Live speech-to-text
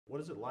What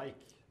is it like,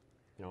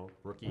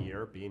 rookie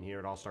year, being here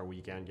at All-Star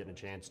Weekend, getting a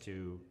chance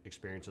to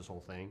experience this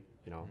whole thing?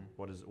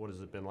 What has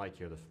it been like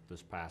here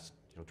this past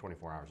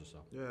 24 hours or so?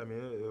 Yeah, I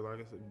mean, like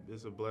I said,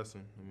 it's a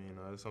blessing. I mean,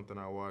 it's something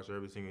I watch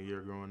every single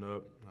year growing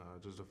up.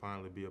 Just to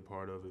finally be a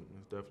part of it,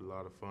 it's definitely a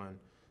lot of fun.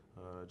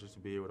 Just to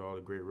be here with all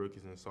the great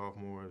rookies and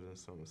sophomores and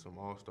some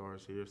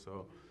all-stars here.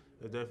 So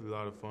it's definitely a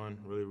lot of fun.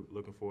 Really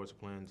looking forward to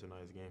playing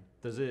tonight's game.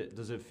 Does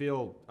it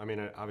feel? I mean,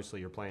 obviously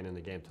you're playing in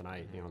the game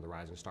tonight. The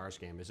Rising Stars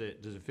game. Does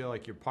it feel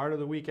like you're part of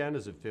the weekend?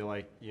 Does it feel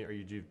like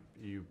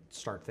you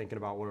start thinking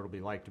about what it'll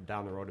be like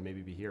down the road to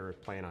maybe be here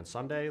playing on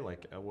Sunday?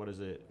 Like, what is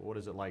it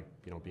like?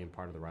 Being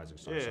part of the Rising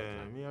Stars. Yeah,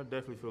 I mean, I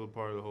definitely feel a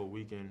part of the whole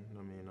weekend.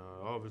 I mean,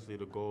 obviously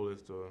the goal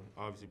is to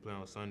obviously play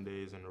on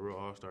Sundays and the real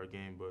All-Star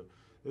game, but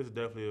this is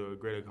definitely a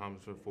great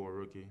accomplishment for a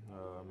rookie.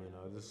 I mean,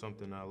 this is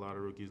something that a lot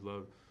of rookies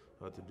love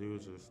to do,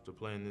 is just to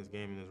play in this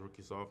game, in this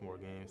rookie-sophomore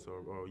game,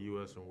 or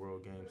U.S. and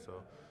World game.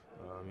 So,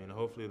 I mean,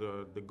 hopefully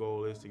the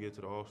goal is to get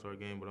to the All-Star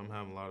game, but I'm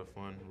having a lot of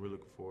fun. I'm really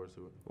looking forward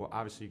to it. Well,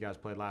 obviously you guys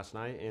played last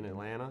night in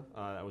Atlanta.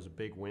 That was a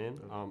big win.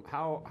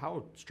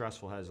 How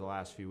stressful has the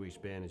last few weeks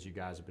been as you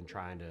guys have been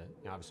trying to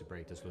obviously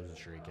break this losing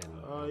streak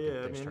and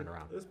get things turned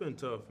around? It's been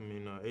tough. I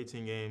mean,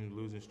 18 games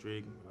losing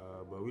streak,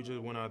 but we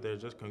just went out there,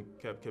 just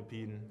kept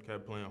competing,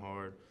 kept playing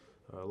hard.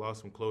 Lost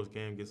some close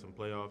games, get some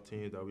playoff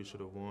teams that we should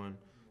have won.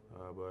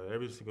 But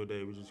every single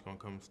day, we're just going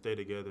to stay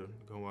together,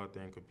 go out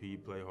there and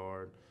compete, play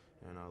hard.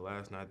 And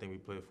last night, I think we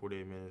played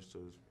 48 minutes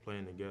just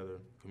playing together,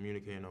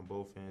 communicating on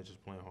both ends,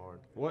 just playing hard.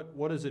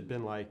 What has it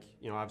been like?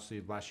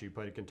 Obviously last year you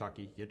played at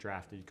Kentucky, you get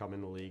drafted, you come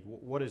in the league.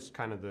 What has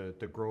kind of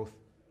the growth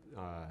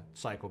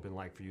cycle been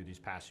like for you these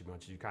past few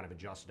months? You kind of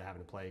adjusted to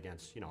having to play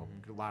against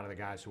a lot of the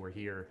guys who are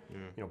here,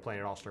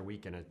 playing at All-Star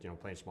Weekend,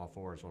 playing small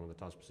forward is one of the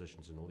toughest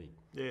positions in the league.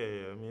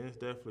 Yeah. I mean, it's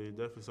definitely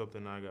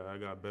something I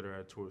got better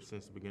at towards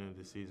since the beginning of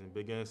the season.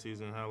 Beginning of the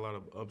season, had a lot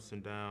of ups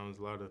and downs,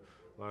 a lot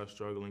of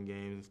struggling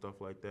games and stuff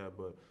like that.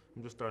 But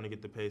I'm just starting to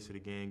get the pace of the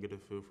game, get a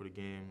feel for the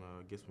game,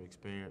 get some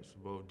experience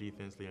both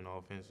defensively and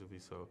offensively.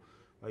 So,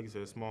 like you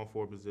said, small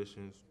forward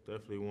positions,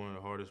 definitely one of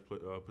the hardest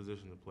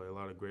positions to play. A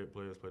lot of great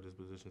players play this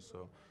position,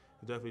 so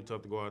it's definitely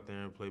tough to go out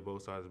there and play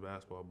both sides of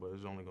basketball, but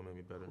it's only going to make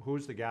me better.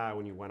 Who's the guy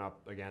when you went up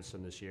against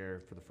him this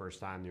year for the first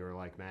time, you were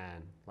like,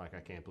 man, like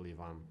I can't believe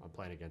I'm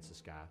playing against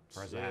this guy?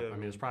 Or has I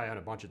mean, it's probably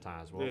happened a bunch of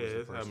times.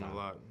 It's happened a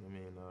lot. I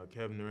mean,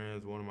 Kevin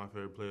Durant is one of my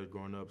favorite players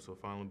growing up, so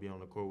finally being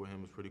on the court with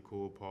him was pretty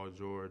cool. Paul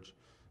George,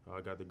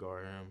 I got to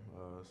guard him.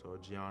 So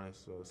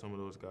Giannis, some of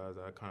those guys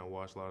I kind of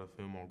watched a lot of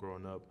film on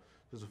growing up.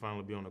 Just to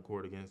finally be on the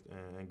court against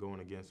and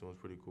going against him was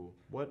pretty cool.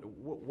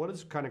 What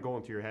is kind of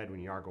going through your head when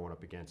you are going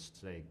up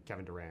against, say,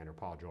 Kevin Durant or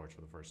Paul George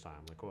for the first time?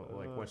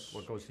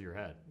 What goes through your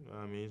head?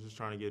 I mean, he's just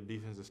trying to get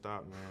defense to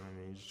stop, man. I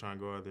mean, he's just trying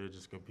to go out there,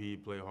 just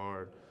compete, play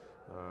hard.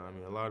 I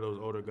mean, a lot of those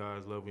older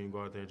guys love when you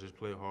go out there and just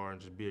play hard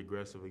and just be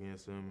aggressive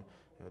against them.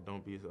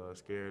 Don't be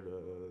scared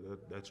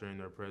that you're in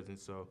their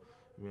presence. So,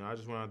 I mean, I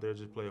just went out there,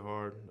 just play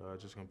hard,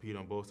 just compete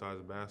on both sides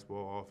of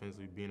basketball,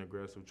 offensively being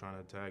aggressive, trying to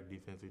attack,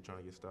 defensively trying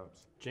to get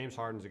stops. James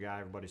Harden's a guy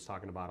everybody's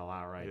talking about a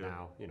lot right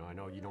now. I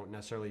know you don't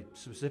necessarily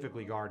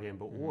specifically guard him,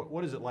 but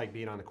what is it like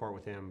being on the court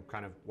with him,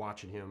 kind of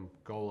watching him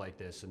go like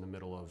this in the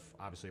middle of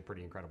obviously a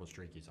pretty incredible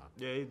streak he's on?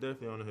 Yeah, he's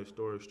definitely on a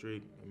historic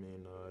streak. I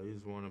mean,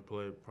 he's one of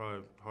the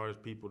probably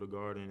hardest people to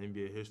guard in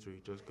NBA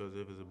history just because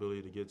of his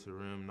ability to get to the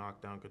rim,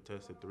 knock down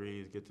contested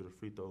threes, get to the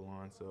free throw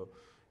line. So,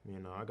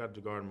 I got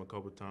to guard him a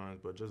couple of times,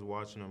 but just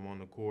watching him on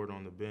the court,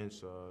 on the bench,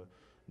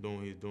 doing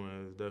what he's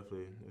doing, it's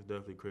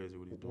definitely crazy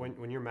what he's doing.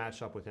 When you're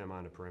matched up with him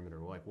on the perimeter,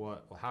 like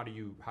how do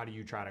you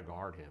try to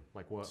guard him?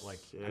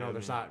 I know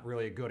there's not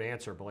really a good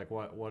answer, but like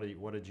what do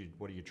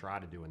you try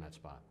to do in that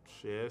spot?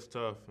 Yeah, it's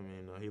tough. I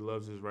mean, he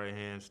loves his right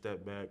hand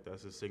step back.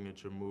 That's his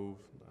signature move,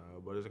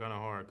 but it's kind of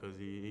hard because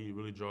he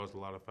really draws a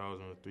lot of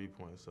fouls on the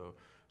 3-point. So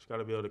just got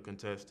to be able to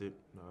contest it.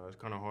 It's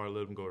kind of hard to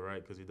let him go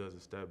right because he does a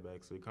step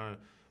back. So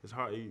it's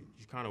hard.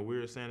 He's kind of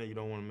weird saying that you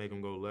don't want to make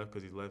him go left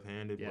because he's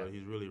left-handed, but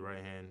he's really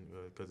right-handed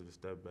because of the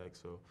step back.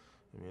 So,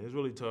 I mean, it's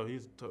really tough.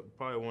 He's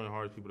probably one of the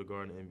hardest people to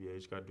guard in the NBA. You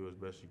just got to do as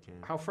best you can.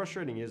 How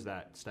frustrating is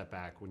that step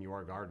back when you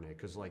are guarding it?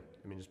 Because,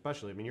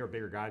 you're a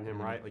bigger guy than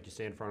him, right? Like, you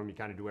stay in front of him, you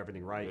kind of do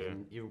everything right,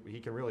 and he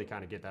can really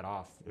kind of get that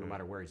off no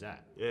matter where he's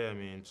at. Yeah, I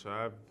mean, so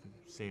I've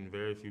seen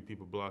very few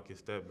people block his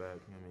step back.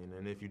 I mean,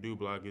 and if you do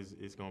block,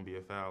 it's going to be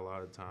a foul a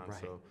lot of times.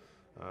 Right. So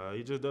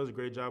he just does a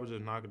great job of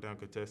just knocking down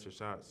contested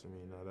shots. I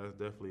mean, that's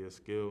definitely a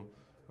skill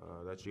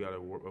that you got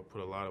to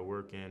put a lot of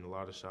work in, a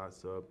lot of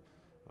shots up.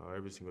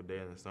 Every single day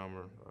in the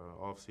summer,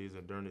 off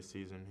season, during the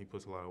season, he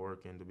puts a lot of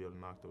work in to be able to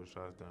knock those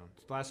shots down.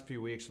 The last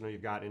few weeks, I know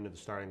you've got into the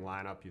starting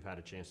lineup. You've had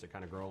a chance to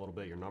kind of grow a little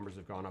bit. Your numbers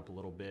have gone up a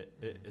little bit.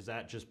 Has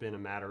that just been a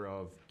matter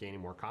of gaining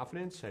more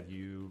confidence? Have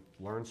you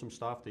learned some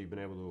stuff that you've been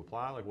able to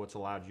apply? Like, what's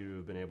allowed you to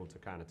have been able to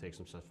kind of take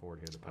some steps forward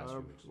here the past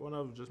few weeks? One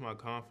of them just my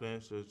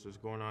confidence, just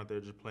going out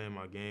there, just playing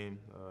my game,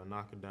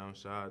 knocking down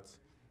shots,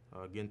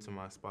 getting to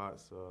my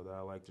spots that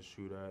I like to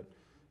shoot at.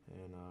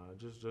 And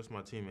just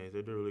my teammates,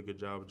 they do a really good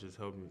job of just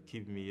helping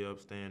keeping me up,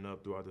 staying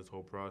up throughout this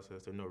whole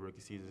process. They know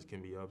rookie seasons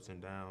can be ups and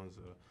downs.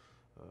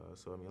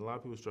 So, I mean, a lot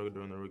of people struggle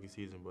during the rookie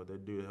season, but they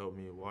do help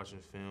me watching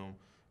film,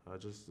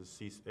 just to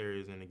see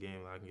areas in the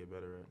game that I can get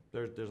better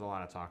at. There's a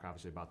lot of talk,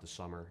 obviously, about the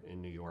summer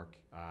in New York.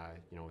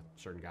 With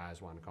certain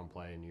guys wanting to come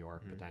play in New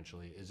York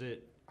potentially. Is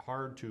it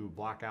hard to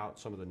block out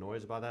some of the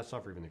noise about that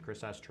stuff, or even the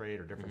Chris S trade,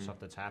 or different stuff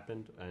that's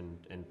happened,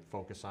 and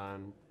focus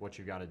on what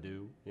you got to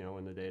do,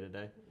 in the day to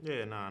day?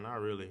 Yeah, nah,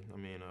 not really. I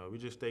mean, we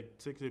just stick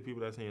to the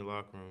people that's in your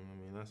locker room.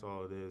 I mean, that's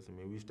all it is. I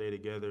mean, we stay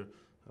together.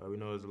 We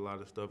know there's a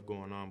lot of stuff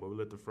going on, but we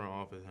let the front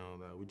office handle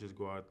that. We just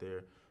go out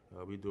there.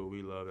 We do what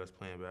we love, that's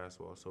playing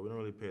basketball. So we don't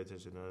really pay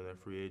attention to none of that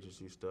free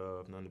agency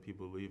stuff, none of the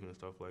people leaving and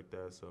stuff like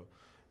that. So,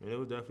 I mean, it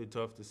was definitely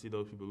tough to see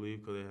those people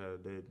leave because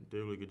they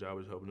did a really good job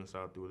of helping us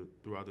out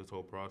throughout this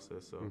whole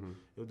process. So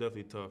it was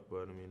definitely tough.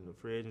 But, I mean, the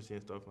free agency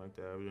and stuff like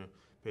that, we didn't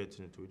pay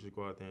attention to. We just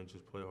go out there and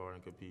just play hard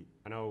and compete.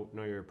 I know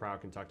you're a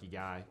proud Kentucky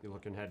guy. You're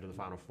looking ahead to the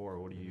Final Four.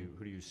 Who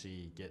do you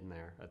see getting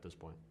there at this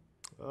point?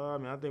 I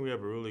mean, I think we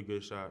have a really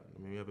good shot.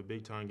 I mean, we have a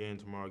big-time game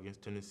tomorrow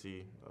against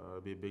Tennessee.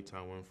 It'll be a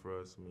big-time win for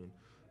us. I mean,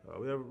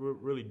 we have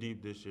really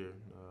deep this year.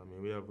 I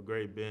mean, we have a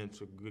great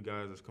bench of good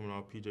guys that's coming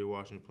off. P.J.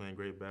 Washington playing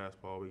great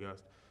basketball. We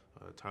got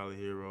Tyler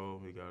Hero.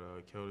 We got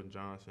Keldon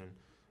Johnson.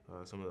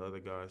 Some of the other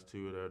guys,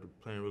 too, that are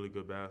playing really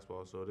good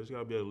basketball. So they just got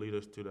to be able to lead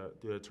us to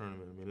that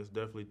tournament. I mean, it's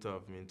definitely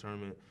tough. I mean,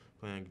 tournament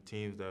playing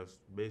teams that's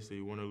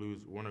basically win or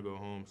lose, want to go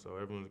home. So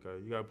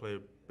you got to play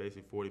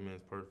basically 40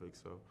 minutes perfect.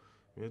 So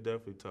I mean, it's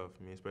definitely tough.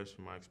 I mean, especially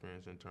from my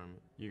experience in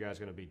tournament. You guys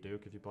gonna beat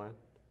Duke if you play?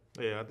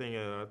 Yeah, I think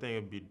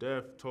it'd be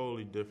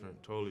totally different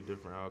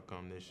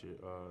outcome this year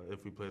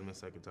if we played them a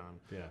second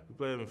time. Yeah, we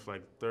played them for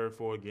like third,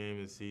 fourth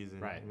game of the season.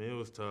 Right. I mean, it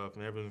was tough,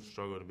 and everyone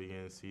struggled at the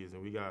beginning of the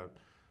season. We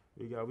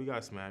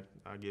got smacked.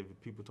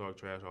 People talk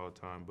trash all the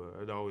time, but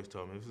I'd always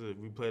tell them if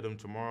we played them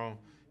tomorrow,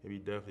 it'd be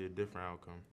definitely a different outcome.